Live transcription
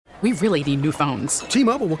We really need new phones.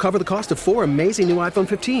 T-Mobile will cover the cost of 4 amazing new iPhone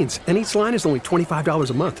 15s, and each line is only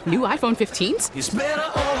 $25 a month. New iPhone 15s? It's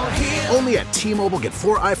better over here. Only at T-Mobile, get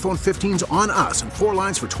 4 iPhone 15s on us and 4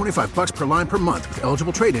 lines for $25 per line per month with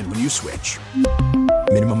eligible trade-in when you switch.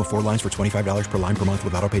 Minimum of 4 lines for $25 per line per month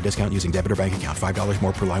with autopay discount using debit or bank account. $5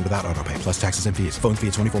 more per line without autopay, plus taxes and fees. Phone fee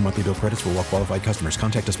at 24 monthly bill credits for well-qualified customers.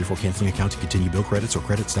 Contact us before canceling account to continue bill credits or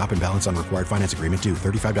credit stop and balance on required finance agreement due.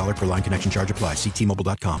 $35 per line connection charge applies. See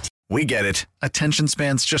T-Mobile.com. We get it. Attention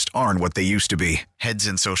spans just aren't what they used to be. Heads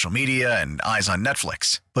in social media and eyes on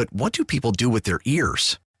Netflix. But what do people do with their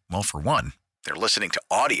ears? Well, for one, they're listening to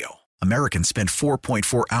audio. Americans spend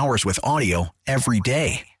 4.4 hours with audio every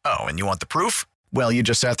day. Oh, and you want the proof? Well, you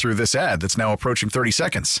just sat through this ad that's now approaching 30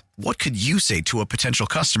 seconds. What could you say to a potential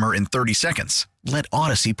customer in 30 seconds? Let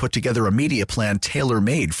Odyssey put together a media plan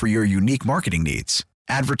tailor-made for your unique marketing needs.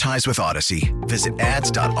 Advertise with Odyssey. Visit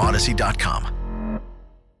ads.odyssey.com.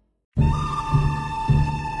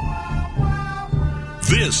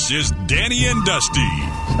 This is Danny and Dusty.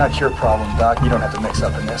 It's not your problem, Doc. You don't have to mix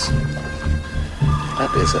up in this.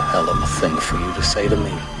 That is a hell of a thing for you to say to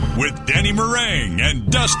me. With Danny Meringue and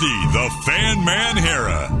Dusty, the Fan Man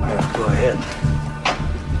Hera. Yeah, go ahead.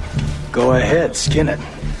 Go ahead, skin it.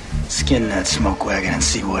 Skin that smoke wagon and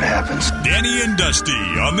see what happens. Danny and Dusty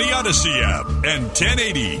on the Odyssey app and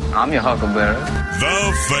 1080. I'm your huckleberry.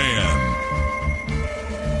 The Fan.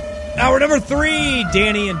 Hour number 3,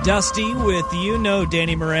 Danny and Dusty with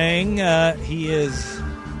Danny Meringue. He is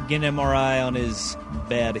getting MRI on his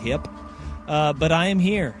bad hip. But I am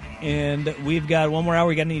here, and we've got one more hour.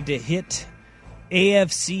 We're going to need to hit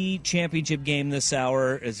AFC Championship game this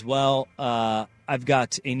hour as well. I've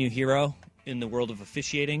got a new hero in the world of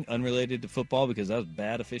officiating, unrelated to football, because that was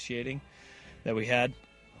bad officiating that we had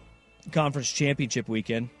Conference Championship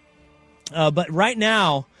weekend. But right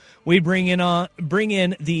now, we bring in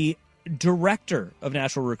the Director of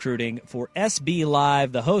National Recruiting for SB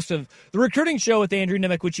Live, the host of the Recruiting Show with Andrew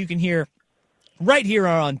Nemec, which you can hear right here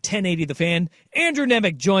on 1080 The Fan. Andrew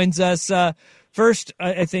Nemec joins us. First,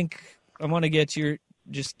 I think I want to get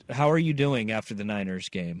how are you doing after the Niners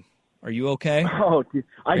game? Are you okay? Oh,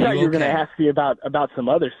 I thought you were going to ask me about some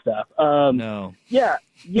other stuff. No. Yeah,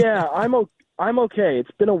 I'm okay. It's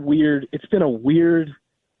been a weird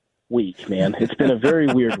week, man. It's been a very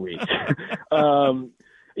weird week.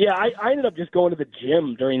 Yeah, I ended up just going to the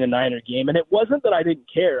gym during the Niner game, and it wasn't that I didn't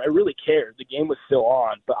care. I really cared. The game was still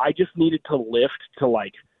on, but I just needed to lift to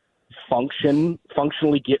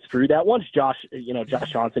functionally get through that. Once Josh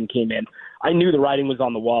Johnson came in, I knew the writing was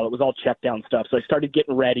on the wall. It was all check down stuff. So I started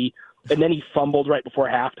getting ready, and then he fumbled right before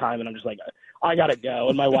halftime, and I'm just like, I gotta go.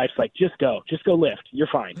 And my wife's like, just go lift. You're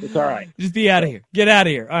fine. It's all right. Just be out of here. Get out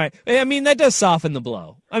of here. All right. I mean, that does soften the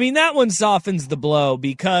blow. I mean, that one softens the blow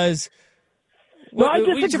because I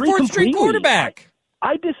disagree it's a fourth-string quarterback.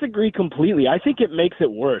 I disagree completely. I think it makes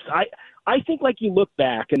it worse. I think you look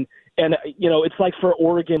back and it's like for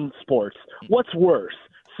Oregon sports. What's worse,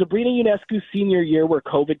 Sabrina Ionescu's senior year where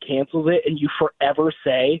COVID cancels it and you forever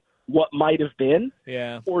say what might have been?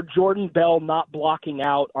 Yeah. Or Jordan Bell not blocking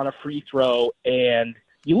out on a free throw and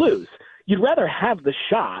you lose. You'd rather have the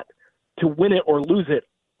shot to win it or lose it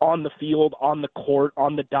on the field, on the court,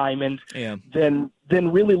 on the diamond, than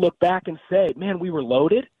really look back and say, man, we were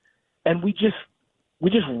loaded and we just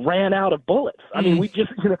ran out of bullets. I mean, we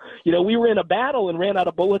just, we were in a battle and ran out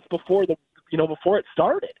of bullets before it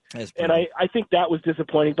started. And I think that was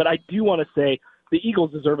disappointing, but I do want to say the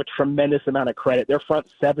Eagles deserve a tremendous amount of credit. Their front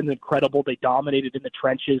seven is incredible. They dominated in the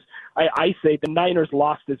trenches. I say the Niners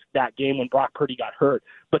lost that game when Brock Purdy got hurt,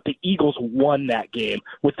 but the Eagles won that game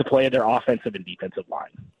with the play of their offensive and defensive line.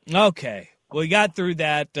 Okay. Well, we got through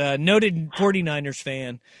that. Noted 49ers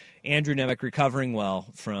fan, Andrew Nemec, recovering well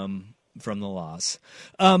from the loss.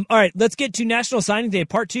 All right, let's get to National Signing Day,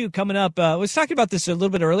 Part 2, coming up. I was talking about this a little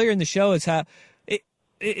bit earlier in the show. Is how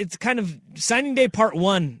it's kind of Signing Day Part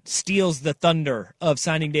 1 steals the thunder of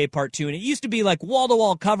Signing Day Part 2. And it used to be like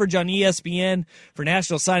wall-to-wall coverage on ESPN for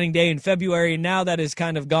National Signing Day in February, and now that is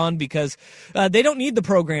kind of gone because they don't need the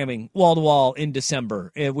programming wall-to-wall in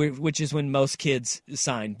December, which is when most kids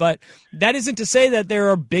sign. But that isn't to say that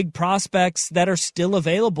there are big prospects that are still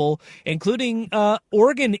available, including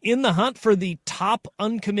Oregon in the hunt for the top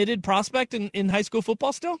uncommitted prospect in high school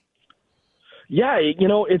football still. Yeah,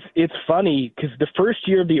 it's funny because the first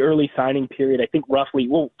year of the early signing period, I think roughly,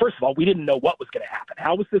 well, first of all, we didn't know what was going to happen.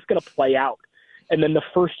 How was this going to play out? And then the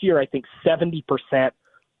first year, I think 70%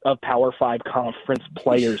 of Power 5 conference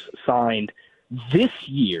players signed. This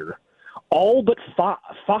year, all but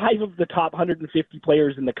five of the top 150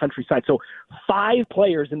 players in the country signed. So 5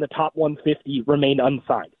 players in the top 150 remained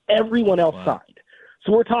unsigned. Everyone else signed.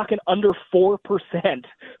 So we're talking under 4%.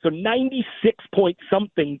 So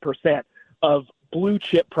 96-point-something% of blue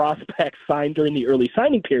chip prospects signed during the early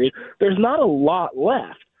signing period. There's not a lot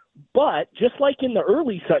left. But just like in that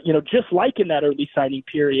early signing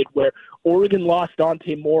period where Oregon lost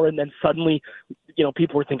Dante Moore and then suddenly,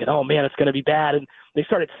 people were thinking, oh man, it's going to be bad. And they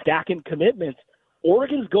started stacking commitments.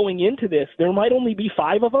 Oregon's going into this. There might only be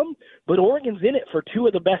 5 of them, but Oregon's in it for 2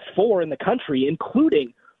 of the best 4 in the country,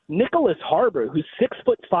 including Nicholas Harbor, who's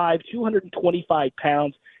 6'5", 225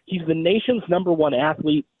 pounds. He's the nation's number 1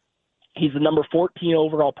 athlete. He's the number 14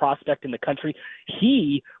 overall prospect in the country.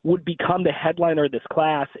 He would become the headliner of this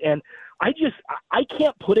class. And I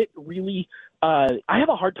can't put it really, I have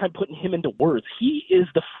a hard time putting him into words. He is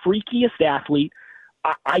the freakiest athlete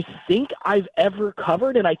I think I've ever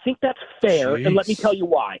covered, and I think that's fair. Jeez. And let me tell you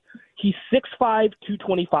why. He's 6'5",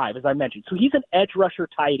 225, as I mentioned. So he's an edge rusher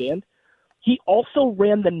tight end. He also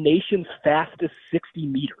ran the nation's fastest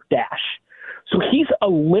 60-meter dash. So he's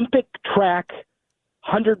Olympic track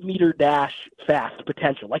 100-meter dash fast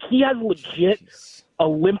potential. Like, he has legit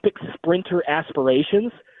Olympic sprinter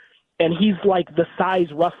aspirations, and he's like the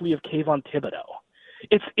size roughly of Kayvon Thibodeau.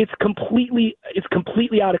 It's completely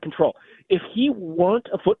out of control. If he weren't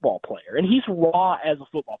a football player, and he's raw as a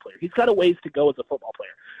football player, he's got a ways to go as a football player.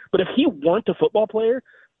 But if he weren't a football player,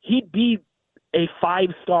 he'd be a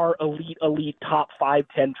 5-star elite top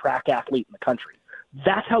 5'10" track athlete in the country.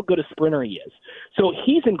 That's how good a sprinter he is. So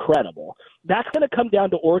he's incredible. That's going to come down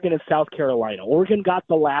to Oregon and South Carolina. Oregon got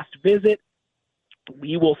the last visit.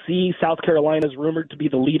 We will see. South Carolina's rumored to be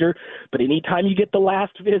the leader, but anytime you get the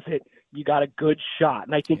last visit, you got a good shot.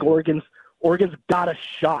 And I think Oregon's got a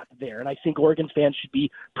shot there, and I think Oregon fans should be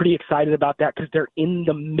pretty excited about that because they're in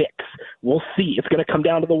the mix. We'll see. It's going to come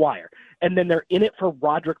down to the wire. And then they're in it for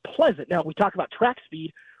Roderick Pleasant. Now, we talk about track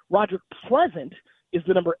speed. Roderick Pleasant is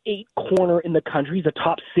the number 8 corner in the country. He's a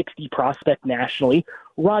top 60 prospect nationally.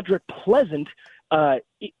 Roderick Pleasant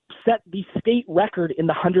set the state record in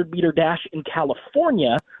the 100-meter dash in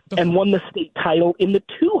California and won the state title in the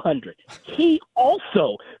 200. He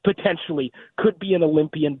also potentially could be an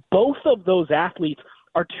Olympian. Both of those athletes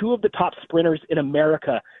are 2 of the top sprinters in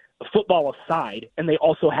America, football aside, and they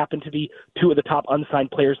also happen to be 2 of the top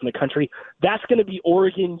unsigned players in the country. That's going to be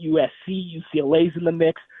Oregon, USC, UCLA's in the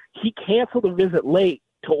mix. He canceled a visit late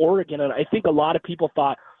to Oregon, and I think a lot of people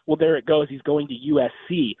thought, well, there it goes, he's going to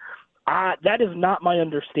USC. That is not my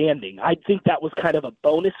understanding. I think that was kind of a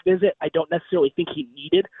bonus visit. I don't necessarily think he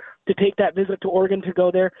needed to take that visit to Oregon to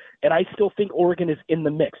go there, and I still think Oregon is in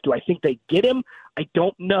the mix. Do I think they get him? I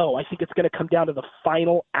don't know. I think it's going to come down to the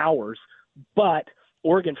final hours, but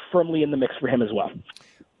Oregon firmly in the mix for him as well.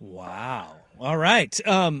 Wow. All right.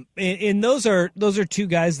 And those are 2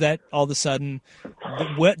 guys that all of a sudden,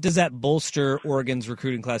 what does that bolster Oregon's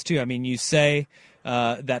recruiting class too? I mean, you say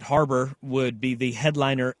that Harbor would be the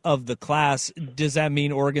headliner of the class. Does that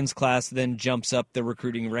mean Oregon's class then jumps up the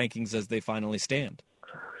recruiting rankings as they finally stand?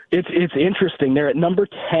 It's interesting. They're at number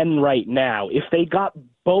 10 right now. If they got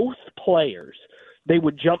both players, they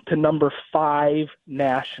would jump to number 5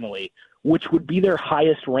 nationally, which would be their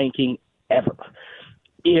highest ranking ever.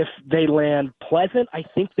 If they land Pleasant, I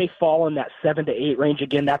think they fall in that 7 to 8 range.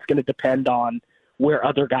 Again, that's going to depend on where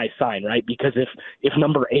other guys sign, right? Because if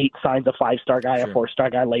number 8 signs a 5-star guy, a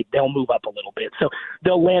 4-star guy late, they'll move up a little bit. So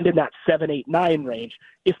they'll land in that 7, 8, 9 range.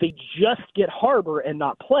 If they just get Harbor and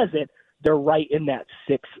not Pleasant, they're right in that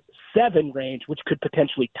 6, 7 range, which could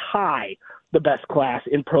potentially tie the best class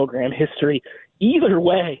in program history. Either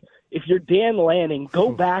way, if you're Dan Lanning,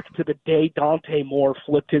 go back to the day Dante Moore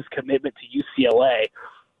flipped his commitment to UCLA,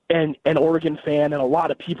 and an Oregon fan and a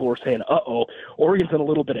lot of people were saying, Oregon's in a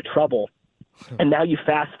little bit of trouble. And now you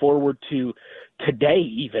fast forward to today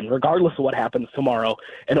even, regardless of what happens tomorrow,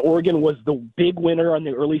 and Oregon was the big winner on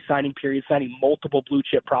the early signing period, signing multiple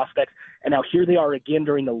blue-chip prospects, and now here they are again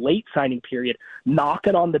during the late signing period,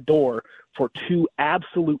 knocking on the door for 2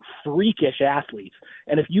 absolute freakish athletes.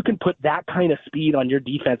 And if you can put that kind of speed on your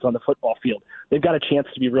defense on the football field, they've got a chance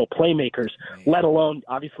to be real playmakers, let alone,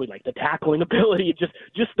 obviously, like the tackling ability,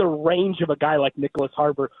 just the range of a guy like Nicholas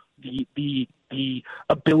Harbor, the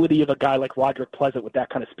ability of a guy like Roderick Pleasant with that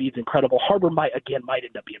kind of speed is incredible. Harbor might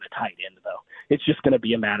end up being a tight end, though. It's just going to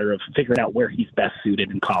be a matter of figuring out where he's best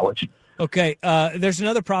suited in college. Okay, there's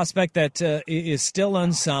another prospect that is still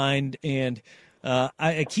unsigned, and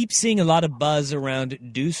I keep seeing a lot of buzz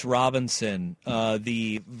around Deuce Robinson,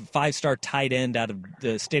 the 5-star tight end out of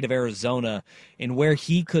the state of Arizona, and where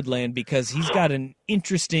he could land because he's got an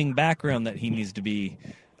interesting background that he needs to be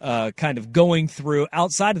kind of going through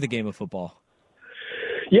outside of the game of football.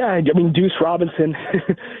 Yeah, I mean, Deuce Robinson,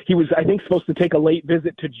 he was, I think, supposed to take a late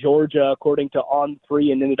visit to Georgia, according to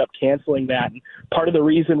On3, and ended up canceling that. And part of the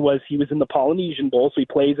reason was he was in the Polynesian Bowl, so he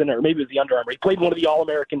plays in, or maybe it was the Under Armour. He played one of the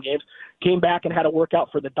All-American games, came back and had to work out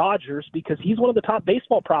for the Dodgers because he's one of the top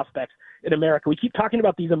baseball prospects in America. We keep talking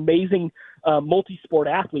about these amazing multi-sport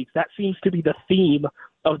athletes. That seems to be the theme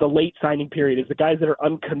of the late signing period, is the guys that are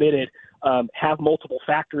uncommitted have multiple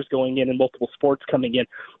factors going in and multiple sports coming in.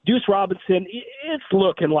 Deuce Robinson, it's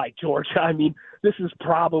looking like Georgia. I mean, this is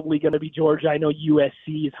probably going to be Georgia. I know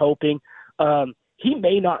USC is hoping. He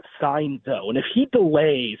may not sign, though. And if he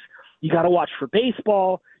delays, you got to watch for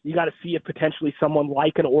baseball. You got to see if potentially someone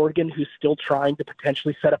like an Oregon who's still trying to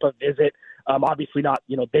potentially set up a visit. Obviously not,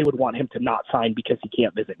 they would want him to not sign because he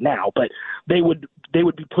can't visit now, but they would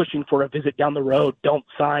be pushing for a visit down the road. Don't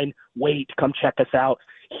sign, wait, come check us out.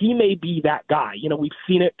 He may be that guy. We've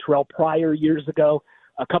seen it Terrell Pryor years ago.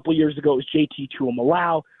 A couple years ago, it was JT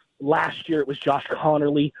Tuimalau. Last year, it was Josh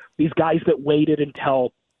Connerly. These guys that waited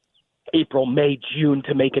until April, May, June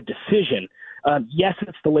to make a decision. Yes,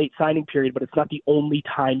 it's the late signing period, but it's not the only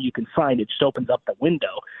time you can sign. It just opens up the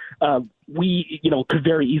window. We could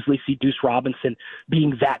very easily see Deuce Robinson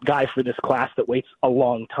being that guy for this class that waits a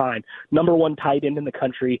long time. Number one tight end in the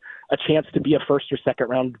country, a chance to be a first or second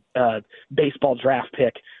round baseball draft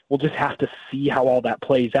pick. We'll just have to see how all that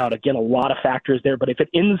plays out. Again, a lot of factors there, but if it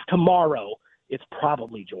ends tomorrow, it's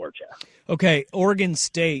probably Georgia. Okay, Oregon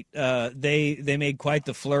State, they made quite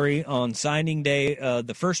the flurry on signing day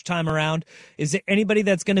the first time around. Is there anybody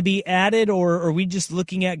that's going to be added, or are we just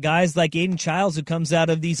looking at guys like Aiden Childs, who comes out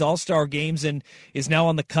of these all-star games and is now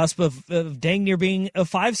on the cusp of dang near being a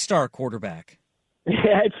five-star quarterback?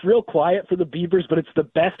 Yeah, it's real quiet for the Beavers, but it's the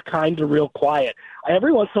best kind of real quiet.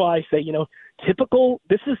 Every once in a while I say, typical,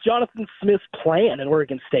 this is Jonathan Smith's plan in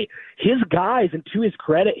Oregon State. His guys, and to his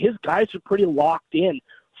credit, his guys are pretty locked in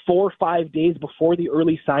 4 or 5 days before the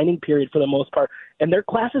early signing period for the most part. And their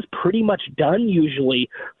class is pretty much done usually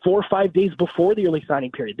 4 or 5 days before the early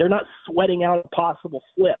signing period. They're not sweating out a possible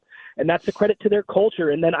flip. And that's a credit to their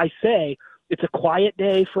culture. And then I say it's a quiet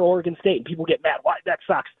day for Oregon State. And people get mad. Why? That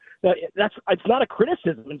sucks. Now, it's not a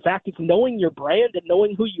criticism. In fact, it's knowing your brand and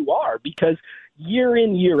knowing who you are, because year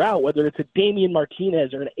in, year out, whether it's a Damian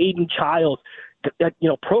Martinez or an Aiden Childs,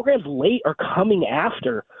 programs late are coming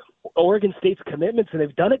after Oregon State's commitments, and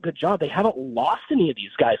they've done a good job. They haven't lost any of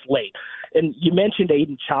these guys late. And you mentioned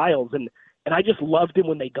Aiden Childs, and I just loved him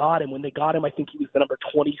when they got him. When they got him, I think he was the number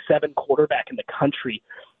 27 quarterback in the country.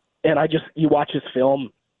 And you watch his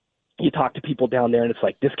film, you talk to people down there, and it's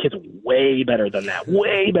like, this kid's way better than that,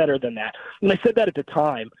 way better than that. And I said that at the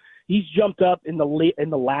time. He's jumped up in the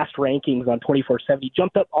last rankings on 24/7. He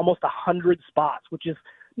jumped up almost 100 spots, which is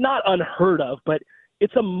not unheard of, but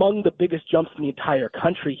it's among the biggest jumps in the entire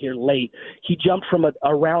country here late. He jumped from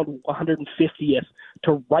around 150th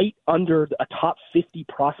to right under a top 50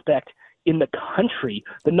 prospect in the country,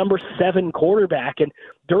 the number 7 quarterback. And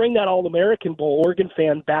during that All-American Bowl, Oregon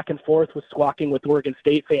fans back and forth was squawking with Oregon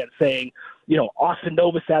State fans saying, Austin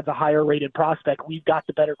Novosad's a higher-rated prospect. We've got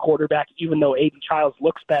the better quarterback, even though Aiden Childs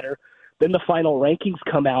looks better. Then the final rankings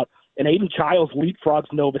come out, and Aiden Childs leapfrogs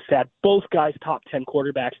Novosad. Both guys top 10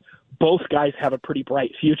 quarterbacks. Both guys have a pretty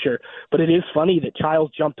bright future. But it is funny that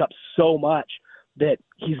Childs jumped up so much that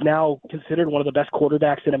he's now considered one of the best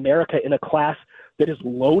quarterbacks in America in a class that is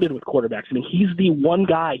loaded with quarterbacks. I mean, he's the one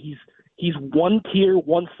guy. He's one tier,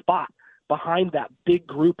 one spot behind that big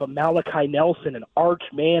group of Malachi Nelson and Arch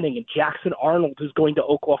Manning and Jackson Arnold, who's going to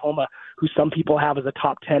Oklahoma, who some people have as a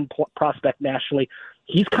top 10 prospect nationally.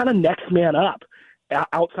 He's kind of next man up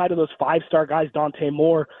outside of those 5-star guys, Dante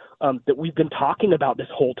Moore, that we've been talking about this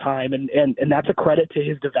whole time. And that's a credit to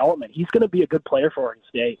his development. He's going to be a good player for Oregon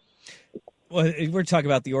State. Well, we're talking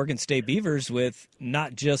about the Oregon State Beavers with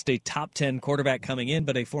not just a top 10 quarterback coming in,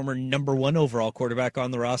 but a former number 1 overall quarterback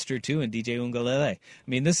on the roster too, and DJ Uiagalelei. I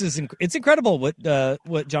mean, it's incredible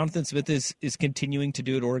what Jonathan Smith is continuing to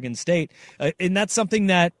do at Oregon State, and that's something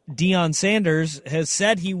that Deion Sanders has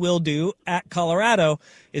said he will do at Colorado,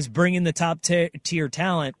 is bring in the top tier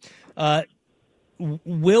talent.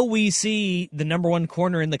 Will we see the number 1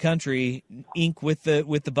 corner in the country ink with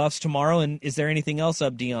the Buffs tomorrow? And is there anything else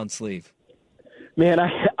up Deion's sleeve? Man,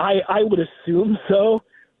 I would assume so,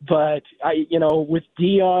 but with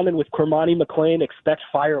Deion and with Cormani McClain, expect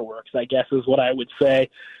fireworks, I guess is what I would say.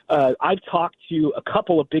 I've talked to a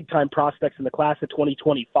couple of big-time prospects in the class of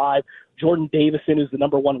 2025. Jordan Davison, who's the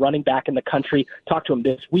number 1 running back in the country, talked to him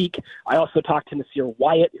this week. I also talked to Nasir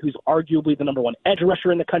Wyatt, who's arguably the number 1 edge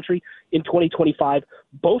rusher in the country in 2025.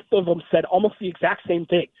 Both of them said almost the exact same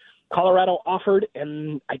thing. Colorado offered,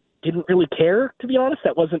 and I didn't really care, to be honest.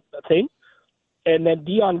 That wasn't a thing. And then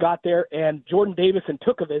Deion got there, and Jordan Davison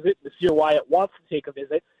took a visit. Nasir Wyatt wants to take a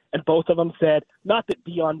visit, and both of them said, not that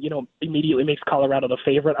Deion, immediately makes Colorado the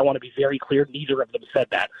favorite. I want to be very clear. Neither of them said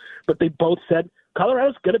that. But they both said,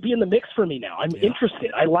 Colorado's going to be in the mix for me now. I'm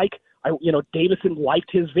interested. Davison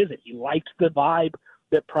liked his visit. He liked the vibe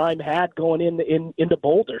that Prime had going into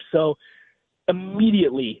Boulder. So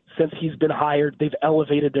immediately since he's been hired, they've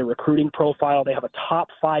elevated their recruiting profile. They have a top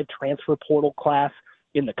 5 transfer portal class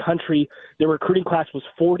in the country. Their recruiting class was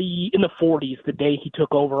in the 40s the day he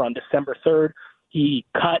took over on December 3rd. He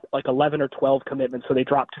cut like 11 or 12 commitments, so they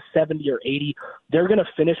dropped to 70 or 80. They're going to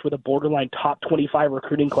finish with a borderline top 25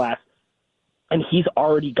 recruiting class, and he's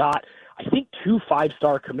already got, I think, 2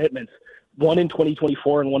 5-star commitments, one in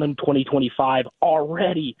 2024 and one in 2025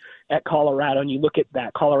 already at Colorado. And you look at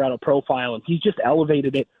that Colorado profile, and he's just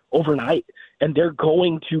elevated it overnight, and they're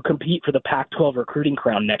going to compete for the Pac-12 recruiting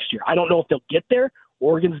crown next year. I don't know if they'll get there.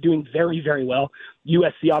 Oregon's doing very, very well.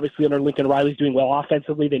 USC, obviously, under Lincoln Riley, is doing well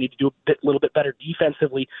offensively. They need to do a little bit better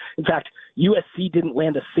defensively. In fact, USC didn't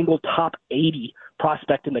land a single top 80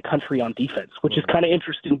 prospect in the country on defense, which is kind of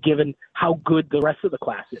interesting given how good the rest of the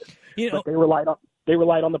class is. But they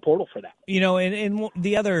relied on the portal for that. And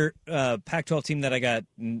the other Pac-12 team that I got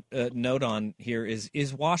a note on here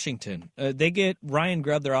is Washington. They get Ryan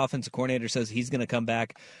Grubb, their offensive coordinator, says he's going to come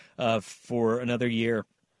back for another year.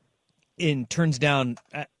 And turns down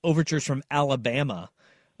overtures from Alabama,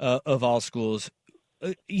 of all schools.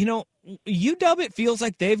 UW, it feels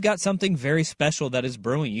like they've got something very special that is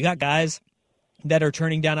brewing. You got guys that are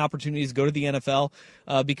turning down opportunities to go to the NFL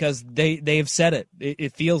because they've said it.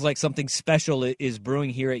 It feels like something special is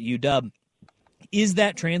brewing here at UW. Is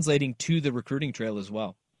that translating to the recruiting trail as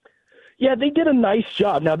well? Yeah, they did a nice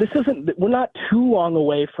job. Now, we're not too long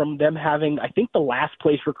away from them having, I think, the last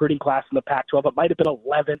place recruiting class in the Pac-12. It might have been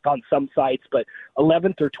 11th on some sites, but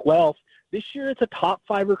 11th or 12th. This year, it's a top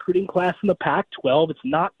 5 recruiting class in the Pac-12. It's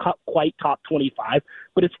not quite top 25,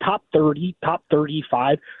 but it's top 30, top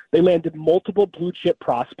 35. They landed multiple blue-chip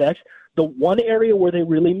prospects. The one area where they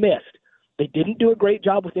really missed, they didn't do a great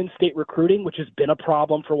job with in-state recruiting, which has been a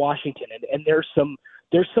problem for Washington, and there's some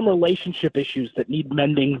relationship issues that need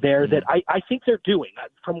mending there that I think they're doing.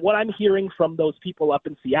 From what I'm hearing from those people up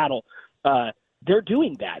in Seattle, they're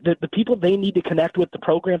doing that. The people they need to connect with, the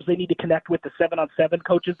programs they need to connect with, the 7-on-7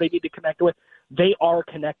 coaches they need to connect with, they are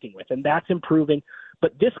connecting with, and that's improving.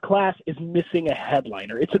 But this class is missing a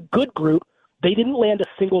headliner. It's a good group. They didn't land a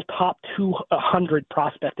single top 200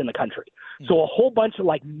 prospect in the country. So a whole bunch of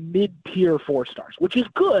like mid-tier 4-stars, which is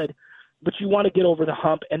good, but you want to get over the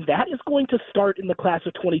hump, and that is going to start in the class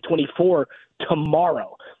of 2024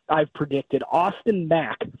 tomorrow. I've predicted Austin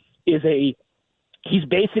Mack he's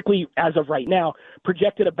basically, as of right now,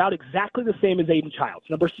 projected about exactly the same as Aiden Childs,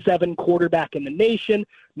 number 7 quarterback in the nation,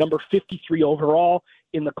 number 53 overall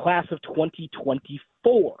in the class of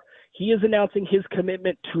 2024. He is announcing his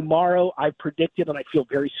commitment tomorrow. I've predicted, and I feel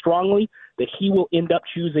very strongly, that he will end up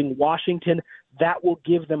choosing Washington. That will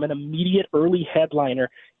give them an immediate early headliner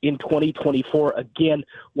in 2024. Again,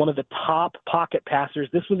 one of the top pocket passers.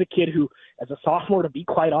 This was a kid who, as a sophomore, to be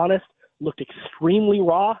quite honest, looked extremely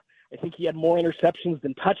raw. I think he had more interceptions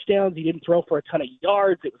than touchdowns. He didn't throw for a ton of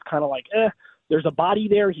yards. It was kind of like, there's a body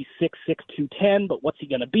there. He's 6'6", 210, but what's he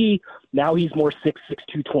going to be? Now he's more 6'6",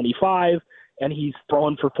 225. And he's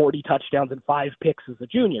throwing for 40 touchdowns and 5 picks as a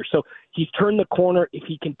junior. So he's turned the corner. If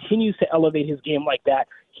he continues to elevate his game like that,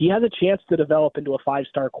 he has a chance to develop into a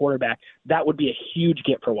 5-star quarterback. That would be a huge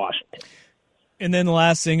get for Washington. And then the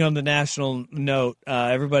last thing on the national note,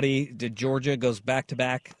 Georgia goes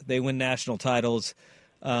back-to-back. They win national titles.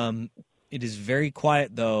 It is very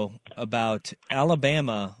quiet, though, about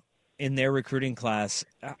Alabama in their recruiting class.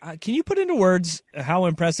 Can you put into words how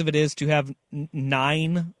impressive it is to have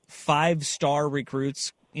 9 5-star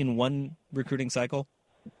recruits in one recruiting cycle?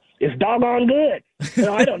 It's doggone good.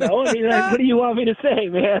 I don't know. I mean, what do you want me to say,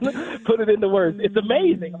 man? Put it into words. It's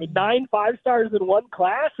amazing. I mean, 9 5-stars in one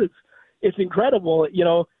class. It's incredible.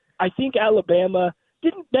 I think Alabama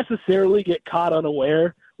didn't necessarily get caught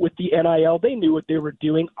unaware with the NIL. They knew what they were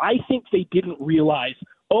doing. I think they didn't realize,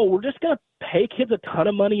 we're just going to pay kids a ton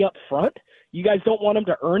of money up front. You guys don't want them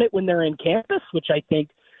to earn it when they're in campus, which I think,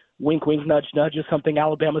 wink, wink, nudge, nudge, is something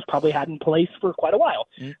Alabama's probably had in place for quite a while.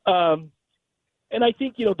 And I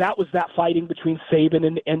think, that was that fighting between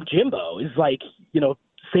Saban and Jimbo. Is like,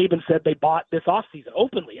 Saban said they bought this offseason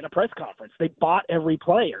openly in a press conference. They bought every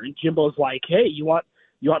player. And Jimbo's like, hey, you want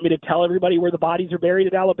me to tell everybody where the bodies are buried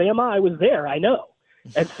at Alabama? I was there. I know.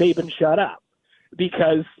 And Saban shut up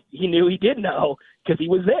because he knew he did know because he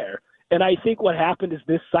was there. And I think what happened is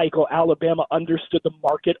this cycle, Alabama understood the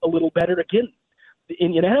market a little better. Again,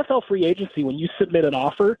 in NFL free agency, when you submit an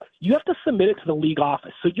offer, you have to submit it to the league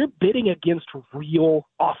office. So you're bidding against real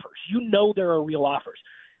offers. You know there are real offers.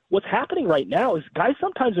 What's happening right now is guys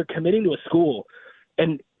sometimes are committing to a school,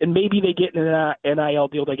 and maybe they get in an NIL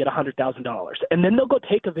deal, they get $100,000. And then they'll go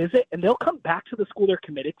take a visit, and they'll come back to the school they're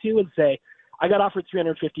committed to and say, I got offered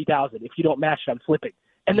 $350,000. If you don't match it, I'm flipping.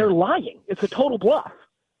 And they're lying. It's a total bluff.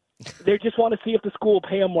 They just want to see if the school will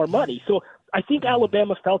pay them more money. So I think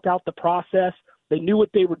Alabama felt out the process. They knew what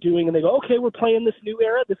they were doing, and they go, okay, we're playing this new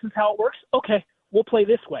era. This is how it works. Okay, we'll play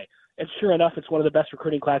this way. And sure enough, it's one of the best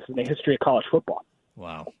recruiting classes in the history of college football.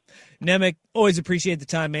 Wow. Nemec, always appreciate the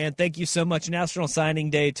time, man. Thank you so much. National Signing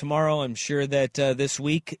Day tomorrow. I'm sure that this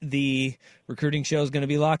week the recruiting show is going to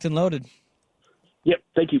be locked and loaded. Yep,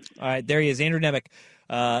 thank you. All right, there he is, Andrew Nemec,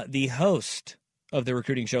 the host of the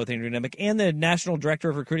recruiting show with Andrew Nemec and the national director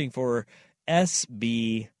of recruiting for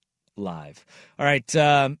SB Live. All right,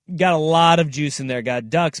 got a lot of juice in there. Got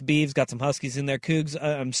Ducks, Beavs, got some Huskies in there. Cougs,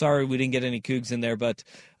 I'm sorry we didn't get any Cougs in there, but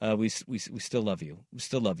we still love you. We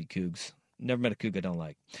still love you, Cougs. Never met a Coug I don't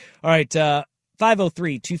like. All right,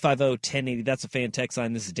 503-250-1080. That's a fan text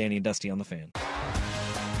line. This is Danny and Dusty on the Fan.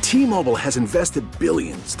 T-Mobile has invested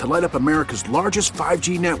billions to light up America's largest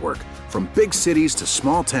 5G network, from big cities to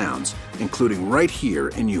small towns, including right here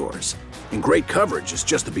in yours. And great coverage is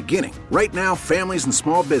just the beginning. Right now, families and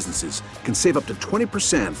small businesses can save up to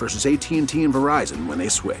 20% versus AT&T and Verizon when they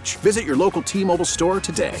switch. Visit your local T-Mobile store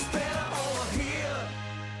today.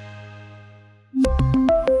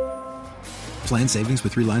 Plan savings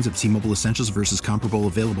with 3 lines of T-Mobile Essentials versus comparable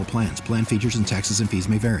available plans. Plan features and taxes and fees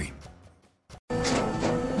may vary.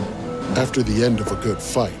 After the end of a good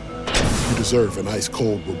fight, you deserve an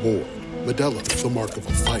ice-cold reward. Modelo is the mark of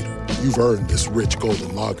a fighter. You've earned this rich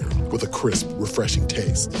golden lager with a crisp, refreshing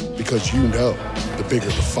taste. Because you know, the bigger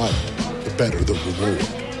the fight, the better the reward.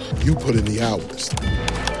 You put in the hours,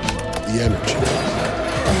 the energy,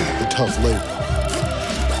 the tough labor.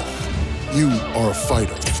 You are a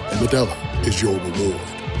fighter, and Modelo is your reward.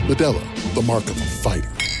 Modelo, the mark of a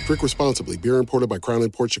fighter. Drink responsibly. Beer imported by Crown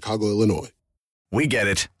Imports, Chicago, Illinois. We get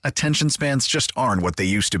it. Attention spans just aren't what they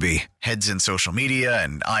used to be. Heads in social media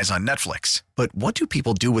and eyes on Netflix. But what do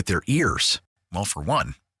people do with their ears? Well, for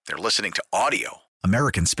one, they're listening to audio.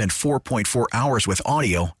 Americans spend 4.4 hours with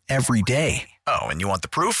audio every day. Oh, and you want the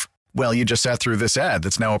proof? Well, you just sat through this ad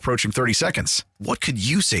that's now approaching 30 seconds. What could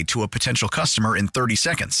you say to a potential customer in 30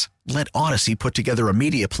 seconds? Let Odyssey put together a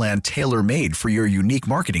media plan tailor-made for your unique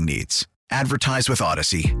marketing needs. Advertise with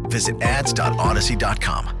Odyssey. Visit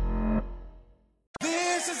ads.odyssey.com.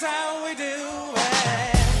 This is how we do it.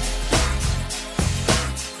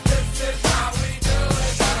 This is how we do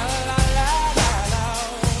it. La, la, la, la.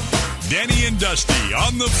 Danny and Dusty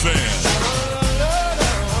on the Fan.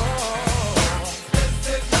 This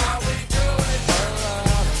is how we do it.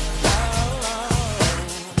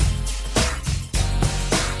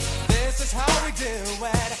 This is how we do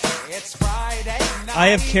it. It's Friday night. I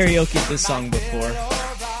have karaoke this song before.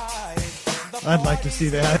 I'd like to see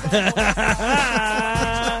that.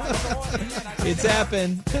 It's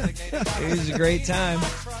happened. It was a great time,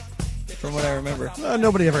 from what I remember.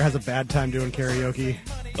 Nobody ever has a bad time doing karaoke.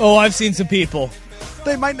 Oh, I've seen some people.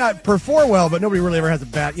 They might not perform well, but nobody really ever has a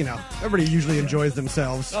bad, everybody usually enjoys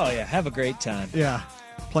themselves. Oh, yeah, have a great time. Yeah,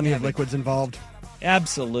 plenty of liquids involved.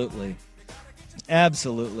 Absolutely.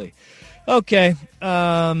 Absolutely. Okay,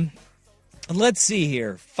 let's see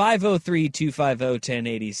here.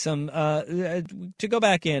 503-250-1080. Some to go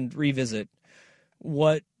back and revisit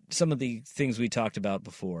what some of the things we talked about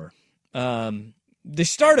before. The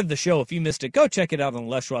start of the show, if you missed it, go check it out on the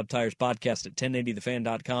Les Schwab Tires podcast at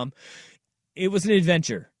 1080thefan.com. It was an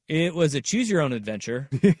adventure. It was a choose-your-own adventure.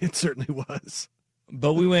 It certainly was.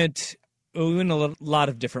 But we went a lot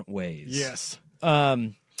of different ways. Yes.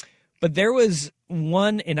 But there was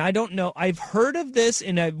one, and I don't know. I've heard of this,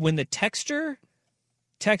 and when the texter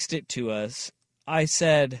texted it to us, I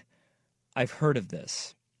said, I've heard of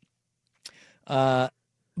this.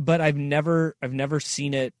 But I've never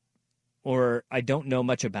seen it, or I don't know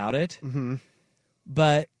much about it. Mm-hmm.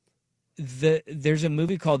 But there's a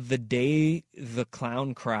movie called The Day the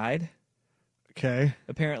Clown Cried. Okay.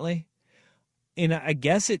 Apparently. And I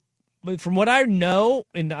guess but from what I know,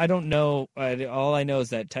 and I don't know, all I know is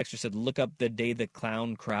that texter said, look up The Day the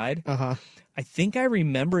Clown Cried. Uh-huh. I think I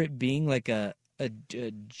remember it being like a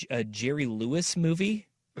Jerry Lewis movie.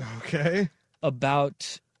 Okay.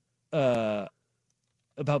 About being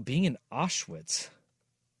in Auschwitz.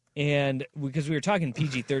 And because we were talking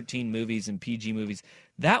PG-13 movies and PG movies,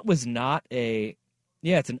 that was not it's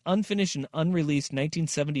an unfinished and unreleased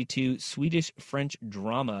 1972 Swedish-French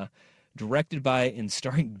drama directed by and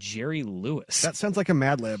starring Jerry Lewis. That sounds like a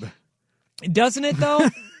Mad Lib. Doesn't it, though?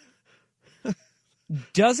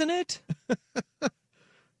 Doesn't it?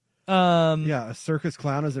 Yeah, a circus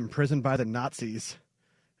clown is imprisoned by the Nazis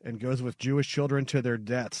and goes with Jewish children to their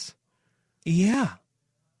deaths. Yeah.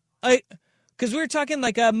 Because we were talking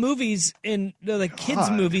like movies in like kids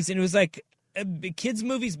movies, and it was like kids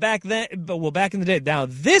movies back then, but back in the day. Now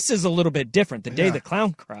this is a little bit different. The Day the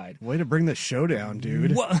Clown Cried. Way to bring the show down,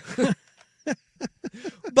 dude.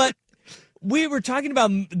 But we were talking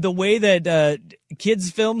about the way that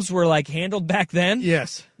kids films were like handled back then.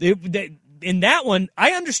 Yes. In that one,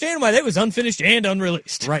 I understand why that was unfinished and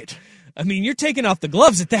unreleased. Right. I mean, you're taking off the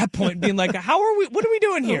gloves at that point, being like, "How are we? What are we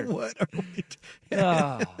doing here?" What are we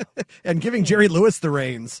doing? And giving Jerry Lewis the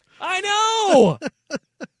reins. I know.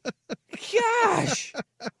 Gosh.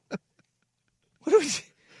 What are we?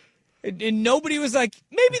 And nobody was like,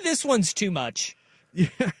 "Maybe this one's too much." Yeah.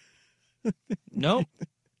 Nope.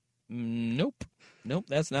 Nope.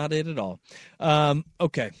 That's not it at all.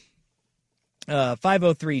 Okay.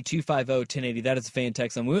 503-250-1080. That is a fan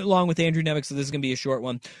text. I'm along with Andrew Nemec, so this is going to be a short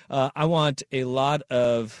one. I want a lot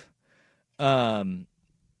of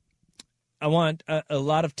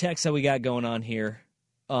texts that we got going on here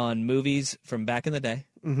on movies from back in the day.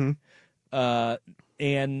 Mm-hmm.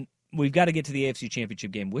 And we've got to get to the AFC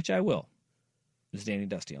Championship game, which I will. This is Danny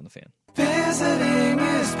Dusty on the Fan. Visiting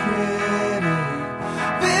is pretty.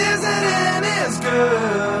 Visiting is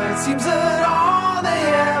good. It seems that all they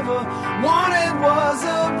ever wanted was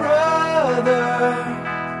a brother.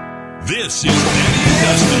 This is Danny and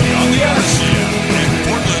Dusty on the Odyssey and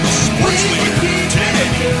Portland's sports leader,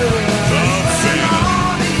 1080, The Fan.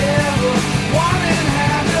 All they ever wanted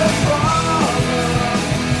had a brother.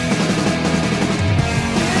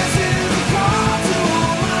 This is a call to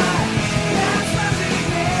all my past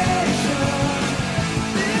resignation.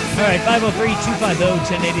 All right,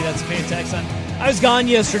 503-250-1080. That's a fan text on. I was gone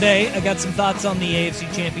yesterday. I got some thoughts on the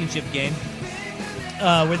AFC Championship game,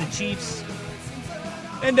 where the Chiefs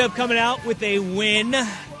end up coming out with a win,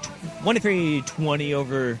 23-20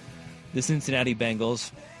 over the Cincinnati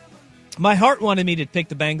Bengals. My heart wanted me to pick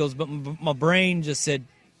the Bengals, but my brain just said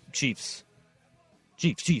Chiefs.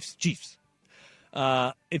 Chiefs.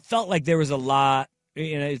 It felt like there was a lot,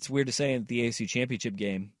 it's weird to say in the AFC Championship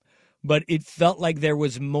game, but it felt like there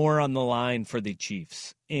was more on the line for the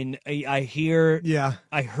Chiefs. And I heard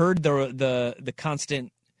the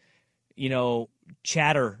constant,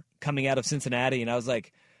 chatter coming out of Cincinnati, and I was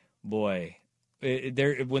like, boy,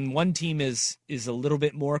 when one team is a little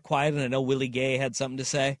bit more quiet, and I know Willie Gay had something to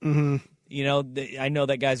say. Mm-hmm. I know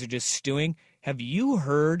that guys are just stewing. Have you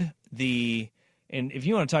heard and if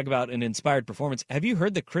you want to talk about an inspired performance, have you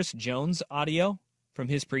heard the Chris Jones audio from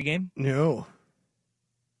his pregame? No.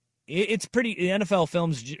 It's pretty. The NFL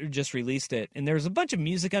Films just released it, and there's a bunch of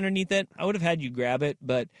music underneath it. I would have had you grab it,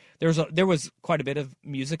 but there was quite a bit of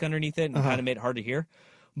music underneath it, and kind of made it hard to hear.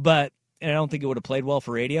 And I don't think it would have played well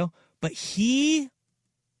for radio. But he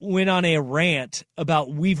went on a rant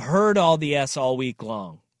about we've heard all the S all week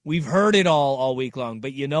long. We've heard it all week long.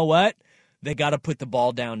 But you know what? They got to put the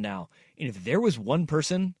ball down now. And if there was one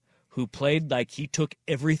person who played like he took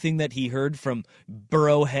everything that he heard from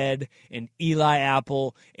Burrowhead and Eli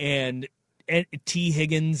Apple and T.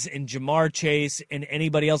 Higgins and Jamar Chase and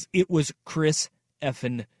anybody else, it was Chris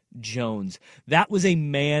effing Jones. That was a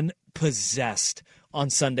man possessed on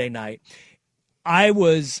Sunday night. I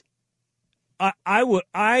thought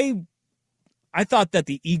that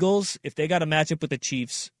the Eagles, if they got a matchup with the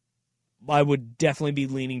Chiefs, I would definitely be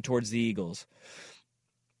leaning towards the Eagles.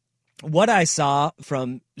 What I saw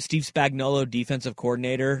from Steve Spagnuolo, defensive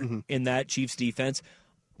coordinator in that Chiefs defense,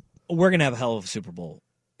 we're going to have a hell of a Super Bowl.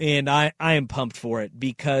 And I am pumped for it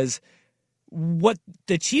because what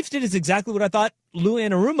the Chiefs did is exactly what I thought Lou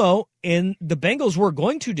Anarumo and the Bengals were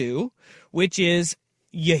going to do, which is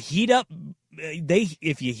if you heat up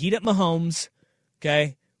Mahomes,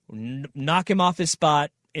 okay, knock him off his spot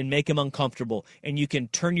and make him uncomfortable, and you can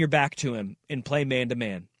turn your back to him and play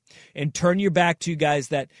man-to-man. And turn your back to guys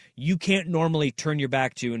that you can't normally turn your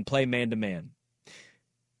back to and play man-to-man.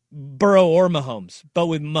 Burrow or Mahomes. But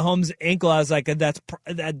with Mahomes' ankle, I was like, that's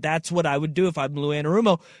what I would do if I'm Lou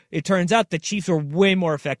Anarumo. It turns out the Chiefs were way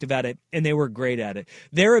more effective at it, and they were great at it.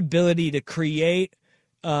 Their ability to create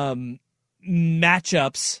matchups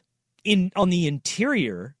on the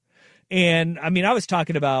interior, and, I mean, I was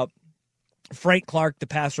talking about Frank Clark, the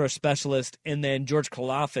pass rush specialist, and then George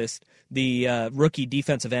Kalafis, the rookie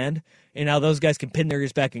defensive end, and how those guys can pin their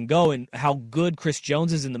ears back and go, and how good Chris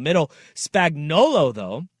Jones is in the middle. Spagnuolo,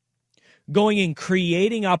 though, going and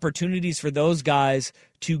creating opportunities for those guys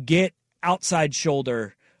to get outside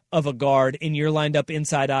shoulder of a guard and you're lined up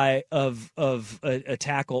inside eye of a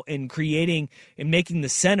tackle and creating and making the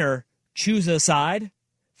center choose a side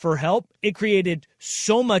for help, it created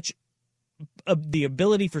so much of the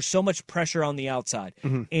ability for so much pressure on the outside.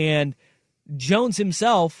 Mm-hmm. And Jones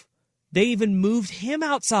himself, they even moved him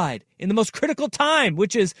outside in the most critical time,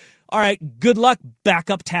 which is, all right, good luck,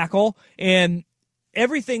 backup tackle. And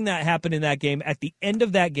everything that happened in that game, at the end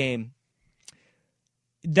of that game,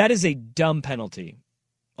 that is a dumb penalty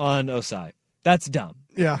on Osai. That's dumb.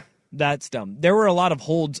 Yeah. That's dumb. There were a lot of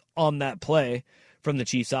holds on that play from the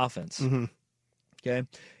Chiefs offense. Mm-hmm. Okay.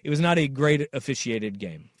 It was not a great officiated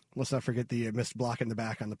game. Let's not forget the missed block in the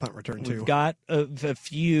back on the punt return, too. We've got a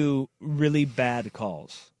few really bad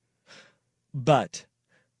calls. But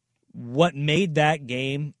what made that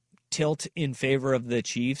game tilt in favor of the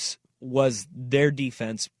Chiefs was their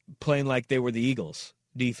defense playing like they were the Eagles'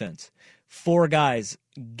 defense. 4 guys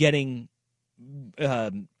getting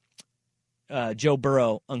Joe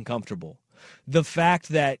Burrow uncomfortable. The fact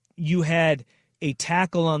that you had a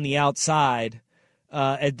tackle on the outside,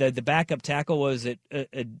 the backup tackle was a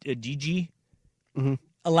DG, mm-hmm.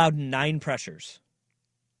 allowed 9 pressures.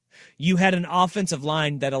 You had an offensive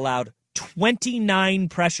line that allowed 29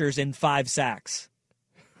 pressures and 5 sacks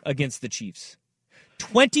against the Chiefs.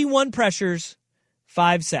 21 pressures,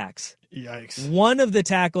 5 sacks. Yikes! One of the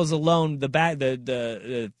tackles alone,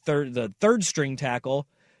 the third string tackle,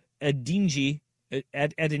 Adeniji,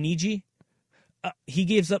 he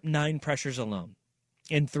gives up 9 pressures alone,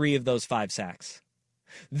 and 3 of those 5 sacks.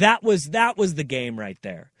 That was the game right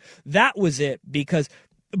there. That was it, because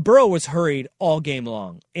Burrow was hurried all game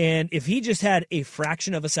long, and if he just had a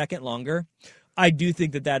fraction of a second longer, I do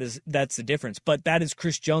think that's the difference. But that is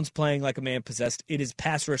Chris Jones playing like a man possessed. It is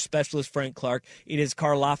pass rush specialist Frank Clark. It is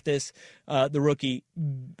Karlaftis, the rookie,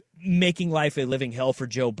 making life a living hell for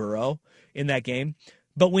Joe Burrow in that game.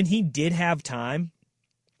 But when he did have time,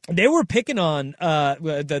 they were picking on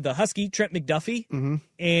the Husky, Trent McDuffie, mm-hmm.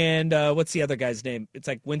 and what's the other guy's name? It's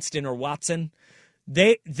like Winston or Watson.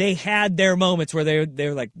 They had their moments where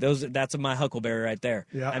they're like, that's my Huckleberry right there.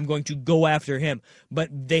 Yeah. I'm going to go after him. But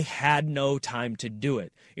they had no time to do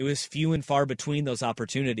it. It was few and far between those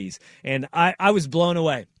opportunities. And I was blown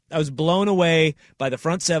away. I was blown away by the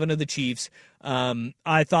front 7 of the Chiefs.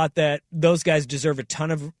 I thought that those guys deserve a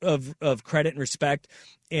ton of credit and respect.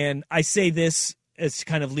 And I say this as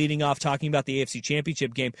kind of leading off talking about the AFC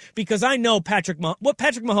Championship game, because I know what Patrick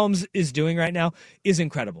Mahomes is doing right now is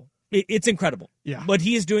incredible. It's incredible. Yeah. What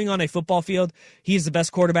he is doing on a football field, he is the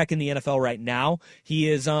best quarterback in the NFL right now. He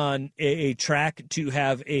is on a track to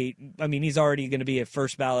have he's already going to be a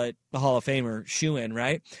first ballot Hall of Famer shoo-in,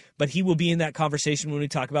 right? But he will be in that conversation when we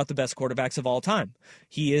talk about the best quarterbacks of all time.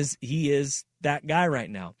 He is that guy right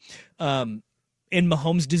now. And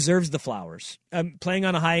Mahomes deserves the flowers. Playing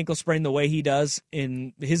on a high ankle sprain the way he does,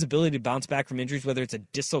 in his ability to bounce back from injuries, whether it's a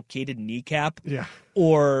dislocated kneecap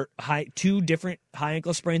or 2 different high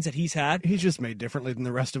ankle sprains that he's had. He's just made differently than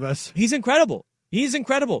the rest of us. He's incredible. He's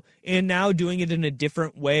incredible. And now doing it in a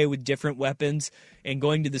different way with different weapons and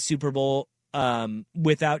going to the Super Bowl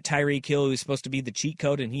without Tyreek Hill, who's supposed to be the cheat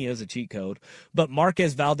code, and he is a cheat code. But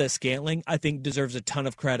Marquez Valdes-Scantling, I think, deserves a ton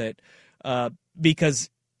of credit because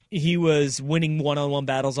he was winning one-on-one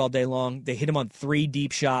battles all day long. They hit him on 3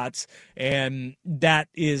 deep shots, and that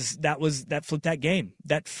flipped that game.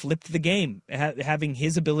 That flipped the game, having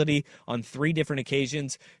his ability on 3 different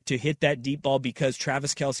occasions to hit that deep ball because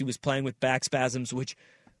Travis Kelce was playing with back spasms, which,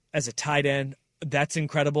 as a tight end, that's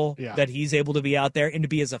incredible that he's able to be out there and to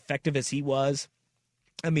be as effective as he was.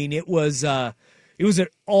 I mean, it was an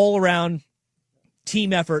all-around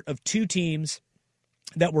team effort of 2 teams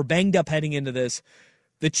that were banged up heading into this.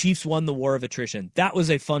 The Chiefs won the war of attrition. That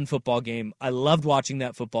was a fun football game. I loved watching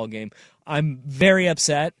that football game. I'm very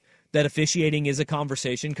upset that officiating is a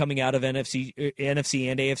conversation coming out of NFC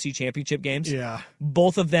and AFC championship games. Yeah.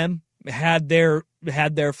 Both of them had their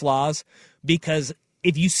flaws, because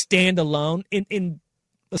if you stand alone in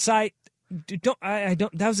a site,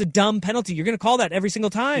 that was a dumb penalty. You're going to call that every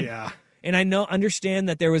single time. Yeah. And understand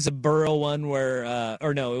that there was a Burrow one where,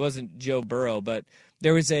 or no, it wasn't Joe Burrow, but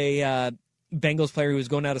there was a Bengals player who was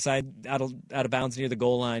going out of bounds near the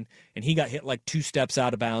goal line, and he got hit like 2 steps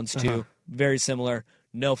out of bounds too. Uh-huh. Very similar.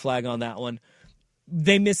 No flag on that one.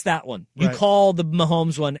 They missed that one. You Right. call the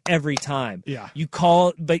Mahomes one every time. Yeah.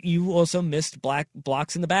 But you also missed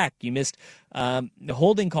blocks in the back. You missed the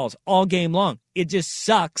holding calls all game long. It just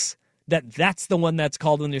sucks that that's the one that's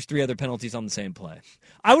called when there's 3 other penalties on the same play.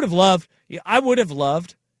 I would have loved,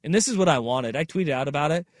 and this is what I wanted. I tweeted out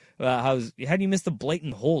about it. How do you miss the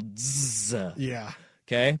blatant hold? Zzz. Yeah.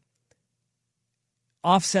 Okay.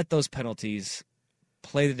 Offset those penalties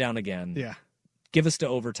play the down again. Yeah. Give us to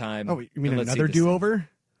overtime. Oh, you mean and let's see another this thing. do-over?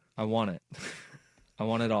 I want it. I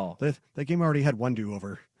want it all. That game already had one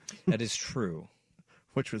do-over. That is true.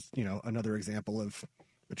 Which was, another example of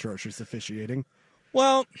atrocious officiating.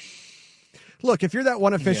 Well, look, if you're that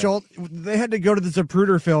one official, they had to go to the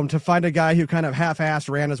Zapruder film to find a guy who kind of half-assed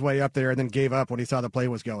ran his way up there and then gave up when he saw the play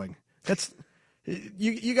was going. That's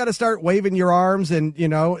you got to start waving your arms, and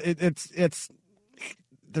it's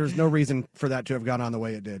there's no reason for that to have gone on the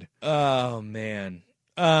way it did. Oh man.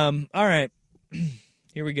 All right.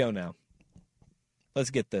 Here we go now. Let's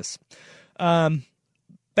get this.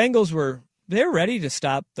 Bengals they're ready to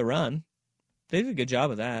stop the run. They did a good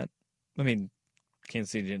job of that. I mean,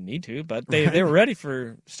 Kansas City didn't need to, but they were ready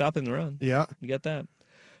for stopping the run. Yeah. You get that.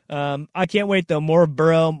 I can't wait, though. More of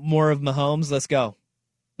Burrow, more of Mahomes. Let's go.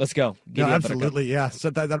 Let's go. No, absolutely, yeah.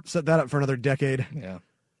 Set that up for another decade. Yeah.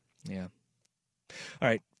 All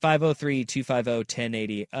right,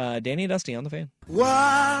 503-250-1080. Danny and Dusty on the Fan.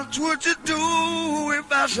 What would you do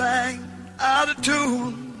if I sang out of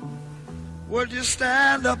tune? Would you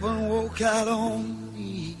stand up and walk out on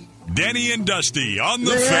me? Danny and Dusty on the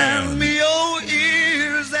Lend Fan. me your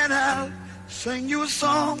ears and I'll sing you a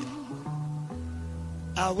song.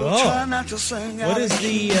 I will try not to sing What is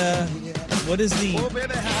the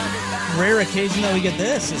rare occasion that we get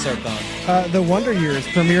this is our phone? The Wonder Years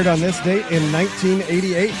premiered on this date in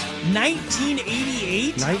 1988.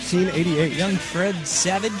 1988? 1988. Young Fred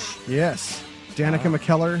Savage? Yes. Danica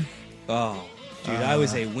McKellar. Oh, dude, I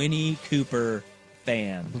was a Winnie Cooper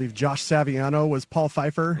fan. I believe Josh Saviano was Paul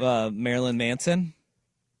Pfeiffer. Marilyn Manson.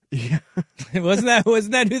 Yeah. wasn't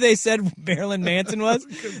that who they said Marilyn Manson was?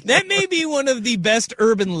 That may be one of the best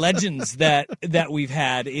urban legends that we've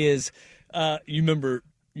had. Is you remember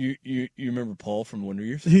Paul from Wonder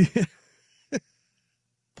Years?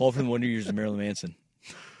 Paul from Wonder Years is Marilyn Manson.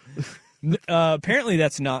 Apparently,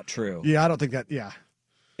 that's not true. Yeah, I don't think that. Yeah.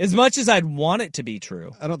 As much as I'd want it to be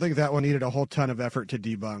true, I don't think that one needed a whole ton of effort to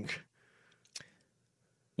debunk.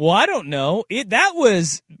 Well, I don't know. That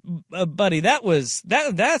was, buddy.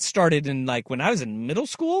 That started in when I was in middle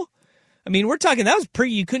school. I mean, we're talking that was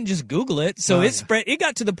you couldn't just Google it. So spread. It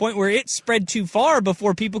got to the point where it spread too far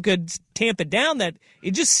before people could tamp it down. That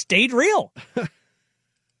it just stayed real.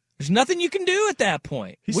 There's nothing you can do at that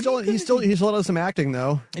point. He still does some acting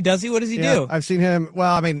though. Does he? What does he do? I've seen him.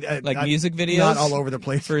 Well, I mean, music videos, not all over the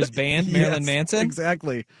place for his band, Marilyn Manson.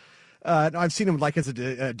 Exactly. I've seen him as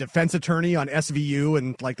a defense attorney on SVU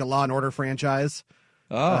and the Law and Order franchise.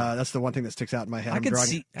 Oh, that's the one thing that sticks out in my head. I'm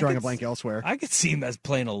drawing a blank elsewhere. I could see him as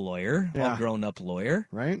playing a lawyer, all grown up lawyer,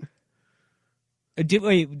 right? Did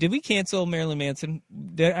we cancel Marilyn Manson?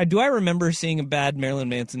 Do I remember seeing a bad Marilyn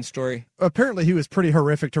Manson story? Apparently, he was pretty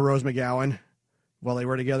horrific to Rose McGowan while they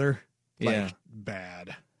were together.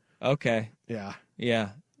 Bad. Okay. Yeah. Yeah.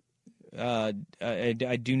 I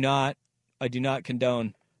do not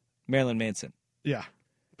condone Marilyn Manson. Yeah.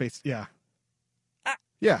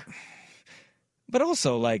 Yeah. But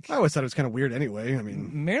also, I always thought it was kind of weird anyway. I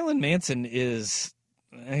mean, Marilyn Manson is.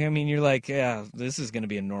 I mean, you're this is going to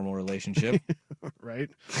be a normal relationship, right?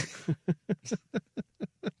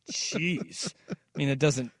 Jeez. I mean, it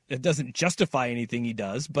doesn't justify anything he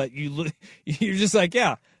does, but you're just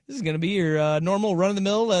this is going to be your normal run of the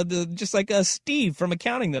mill, just like Steve from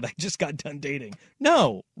accounting that I just got done dating.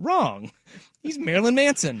 No, wrong. He's Marilyn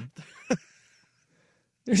Manson.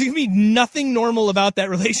 There's going to be nothing normal about that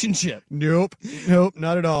relationship. Nope,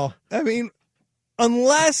 not at all. I mean,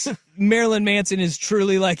 unless Marilyn Manson is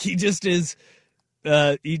truly he just is,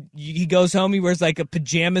 he goes home, he wears a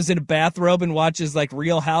pajamas and a bathrobe and watches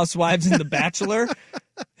Real Housewives and The Bachelor.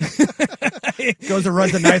 Goes and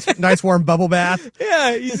runs a nice warm bubble bath.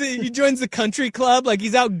 Yeah, he joins the country club,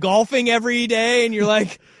 he's out golfing every day, and you're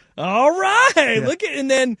all right, look at,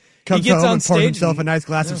 and then comes he gets home on and pours stage himself a nice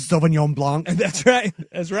glass of Sauvignon Blanc. That's right.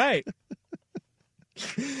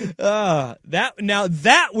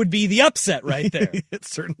 That would be the upset right there. It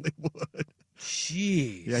certainly would.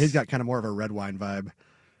 Jeez. Yeah, he's got kind of more of a red wine vibe.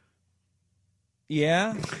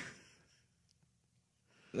 Yeah.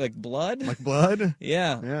 Like blood? Like blood?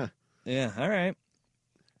 Yeah. Yeah. All right.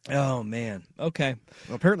 Oh, man. Okay.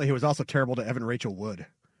 Well, apparently he was also terrible to Evan Rachel Wood.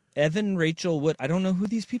 Evan Rachel Wood. I don't know who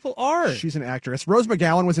these people are. She's an actress. Rose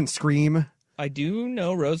McGowan was in Scream. I do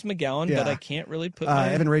know Rose McGowan, but I can't really put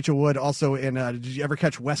Evan Rachel Wood also in, did you ever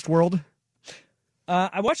catch Westworld?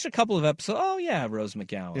 I watched a couple of episodes. Oh, yeah, Rose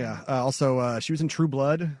McGowan. Yeah. Also, she was in True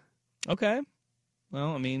Blood. Okay. Well,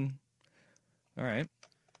 I mean, all right.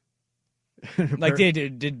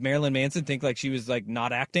 Did Marilyn Manson think she was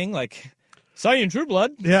not acting? Saw you in True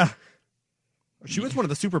Blood. Yeah. She was one of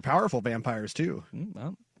the super powerful vampires too.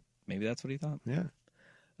 Well, maybe that's what he thought. Yeah.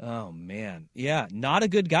 Oh, man. Yeah, not a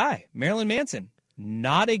good guy. Marilyn Manson,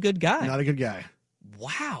 not a good guy. Not a good guy.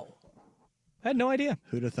 Wow. I had no idea.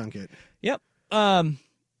 Who'd have thunk it? Yep.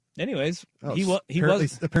 Anyways, he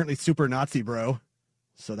was apparently super Nazi bro.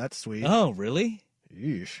 So that's sweet. Oh, really?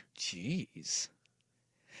 Yeesh. Jeez.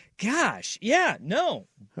 Gosh. Yeah, no.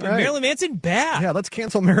 Right. Marilyn Manson, bad. Yeah, let's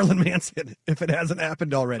cancel Marilyn Manson if it hasn't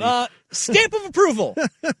happened already. Stamp of approval.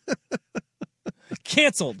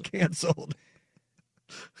 Canceled.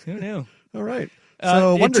 Who knew? All right.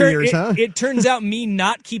 So Wonder Years, huh? It turns out me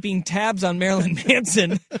not keeping tabs on Marilyn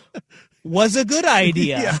Manson was a good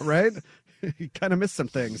idea. Yeah, right? You kind of missed some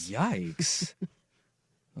things. Yikes.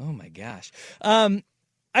 Oh, my gosh.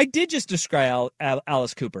 I did just describe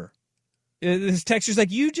Alice Cooper. This texture's like,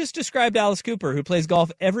 you just described Alice Cooper, who plays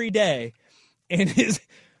golf every day.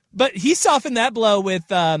 But he softened that blow with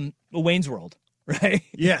Wayne's World, right?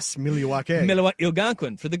 Yes, Milwaukee.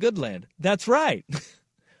 Algonquin for the good land. That's right.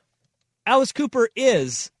 Alice Cooper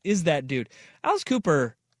is that dude. Alice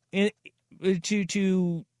Cooper,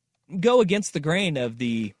 to go against the grain of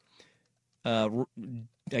the, I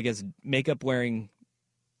guess, makeup-wearing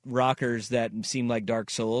rockers that seem like dark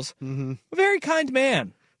souls, a very kind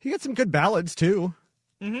man. He got some good ballads, too.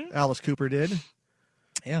 Mm-hmm. Alice Cooper did.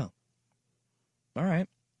 Yeah. All right.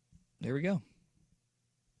 There we go.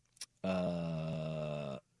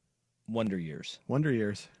 Wonder Years. Wonder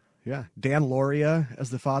Years. Yeah. Dan Lauria as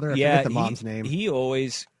the father. I forget the mom's name. He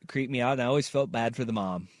always creeped me out, and I always felt bad for the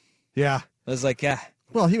mom. Yeah. I was like, yeah.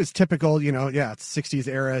 Well, he was typical, 60s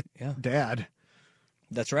era dad.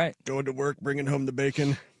 That's right. Going to work, bringing home the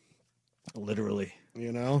bacon. Literally.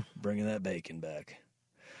 Bringing that bacon back.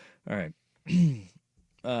 All right.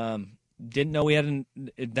 Didn't know we had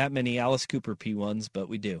that many Alice Cooper P1s, but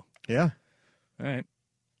we do. Yeah. All right.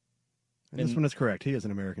 And this one is correct. He is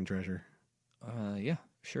an American treasure. Yeah,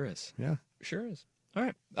 sure is. Yeah. Sure is. All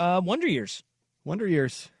right. Wonder Years. Wonder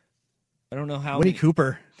Years. I don't know how Winnie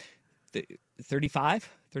Cooper.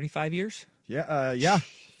 35 years? Yeah.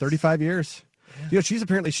 35 years. Yeah.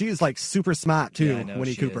 She's like super smart too, yeah,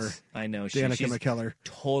 Winnie Cooper. Is. I know. Danica McKellar.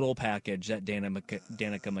 Total package, that Danica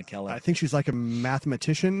McKellar. I think she's like a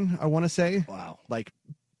mathematician, I want to say. Wow. Like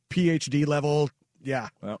PhD level. Yeah.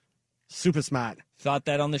 Well, super smart. Thought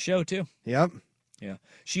that on the show too. Yep. Yeah.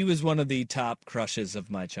 She was one of the top crushes of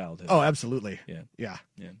my childhood. Oh, absolutely. Yeah. Yeah.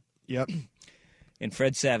 Yeah. Yep. And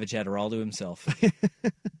Fred Savage had her all to himself.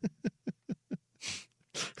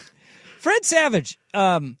 Fred Savage,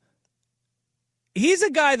 he's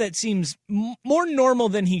a guy that seems more normal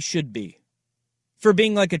than he should be for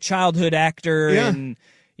being like a childhood actor. Yeah. And,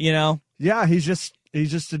 Yeah, he's just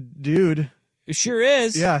a dude. It sure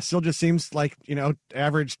is. Yeah, still just seems like,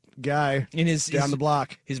 average guy down the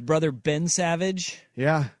block. His brother Ben Savage.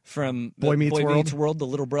 Yeah. From Boy Meets World, the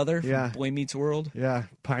little brother. Yeah. From Boy Meets World. Yeah,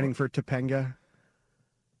 pining for Topanga.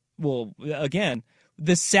 Well, again,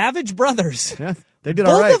 the Savage brothers. Yeah, they did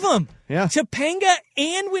all right. Both of them. Yeah. Topanga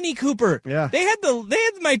and Winnie Cooper. Yeah. They had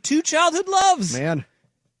my two childhood loves. Man.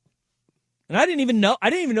 And I didn't even know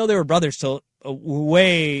they were brothers till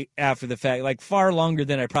way after the fact, like far longer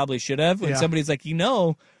than I probably should have. When somebody's like,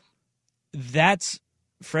 that's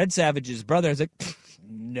Fred Savage's brother. I was like,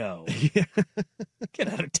 no.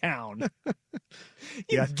 Get out of town.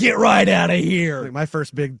 Get right out of here. Like my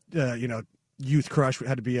first big, youth crush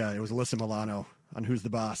had to be, it was Alyssa Milano on Who's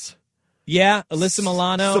the Boss. Yeah, Alyssa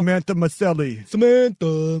Milano. Samantha Maselli.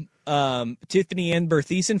 Tiffany Amber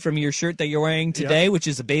Thiessen from your shirt that you're wearing today, which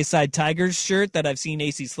is a Bayside Tigers shirt that I've seen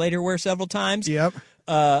AC Slater wear several times. Yep.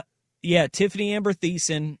 Tiffany Amber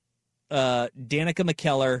Thiessen, Danica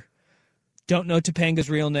McKellar. Don't know Topanga's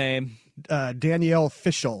real name. Danielle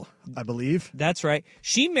Fishel, I believe. That's right.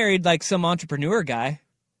 She married like some entrepreneur guy.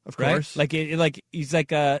 Of course. Right? Like he's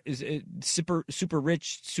like a super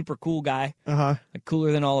rich, super cool guy. Uh-huh. Like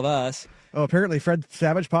cooler than all of us. Oh, apparently Fred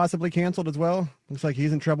Savage possibly canceled as well. Looks like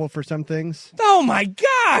he's in trouble for some things. Oh my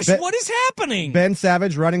gosh, what is happening? Ben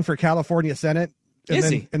Savage running for California Senate. And is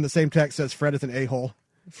then he? In the same text says Fred is an a-hole.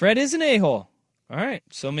 Fred is an a-hole. All right,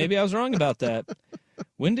 so maybe I was wrong about that.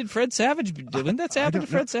 When did Fred Savage? When that happen to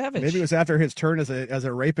Fred Savage? Maybe it was after his turn as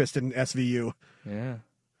a rapist in SVU. Yeah.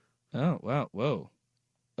 Oh wow. Whoa.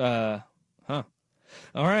 All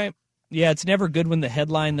right. Yeah, it's never good when the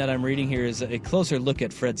headline that I'm reading here is a closer look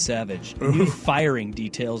at Fred Savage. New firing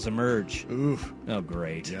details emerge. Oof. Oh,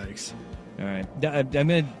 great. Yikes. All right. I'm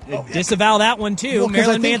going to disavow that one, too. Well,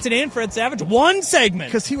 Marilyn Manson and Fred Savage. One segment.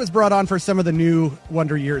 Because he was brought on for some of the new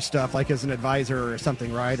Wonder Years stuff, like as an advisor or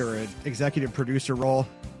something, right? Or an executive producer role.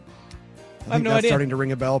 I have no that's idea. Starting to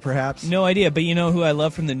ring a bell, perhaps. No idea. But you know who I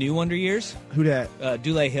love from the new Wonder Years? Who dat?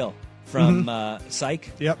 Dule Hill from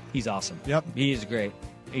Psych. Yep. He's awesome. Yep. He is great.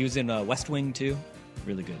 He was in West Wing, too.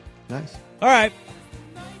 Really good. Nice. All right.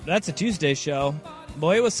 That's a Tuesday show.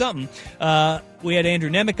 Boy, it was something. We had Andrew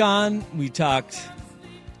Nemec on. We talked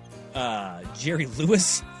Jerry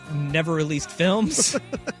Lewis, never released films.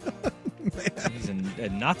 He's a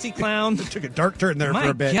Nazi clown. It took a dark turn there for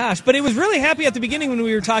a bit. My gosh. But it was really happy at the beginning when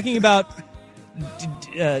we were talking about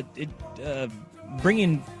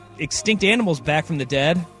bringing extinct animals back from the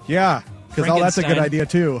dead. Yeah, because all that's a good idea,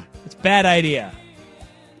 too. It's a bad idea.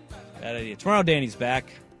 Bad idea. Tomorrow, Danny's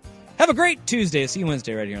back. Have a great Tuesday. See you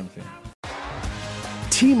Wednesday right here on The Fan.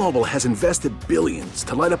 T-Mobile has invested billions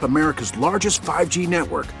to light up America's largest 5G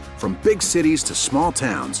network, from big cities to small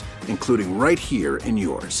towns, including right here in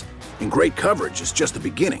yours. And great coverage is just the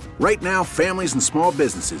beginning. Right now, families and small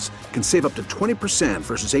businesses can save up to 20%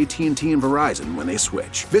 versus AT&T and Verizon when they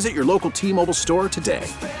switch. Visit your local T-Mobile store today.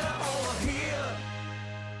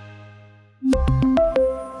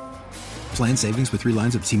 Plan savings with 3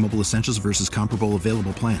 lines of T-Mobile Essentials versus comparable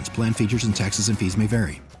available plans. Plan features and taxes and fees may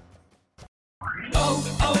vary.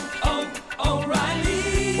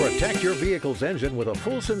 Protect your vehicle's engine with a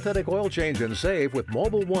full synthetic oil change and save with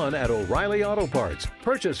Mobil 1 at O'Reilly Auto Parts.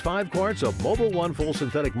 Purchase 5 quarts of Mobil 1 full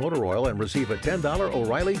synthetic motor oil and receive a $10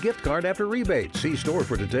 O'Reilly gift card after rebate. See store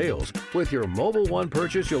for details. With your Mobil 1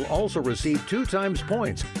 purchase, you'll also receive 2 times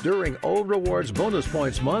points during O Rewards Bonus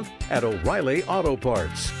Points Month at O'Reilly Auto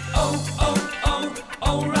Parts.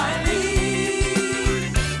 O'Reilly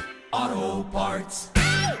Auto Parts.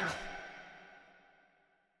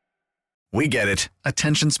 We get it.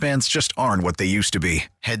 Attention spans just aren't what they used to be.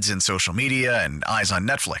 Heads in social media and eyes on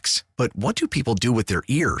Netflix. But what do people do with their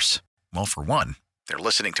ears? Well, for one, they're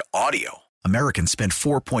listening to audio. Americans spend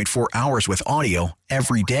 4.4 hours with audio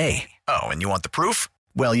every day. Oh, and you want the proof?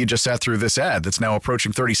 Well, you just sat through this ad that's now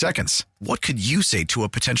approaching 30 seconds. What could you say to a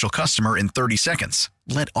potential customer in 30 seconds?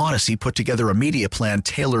 Let Odyssey put together a media plan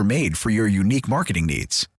tailor-made for your unique marketing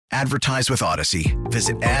needs. Advertise with Odyssey.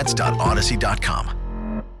 Visit ads.odyssey.com.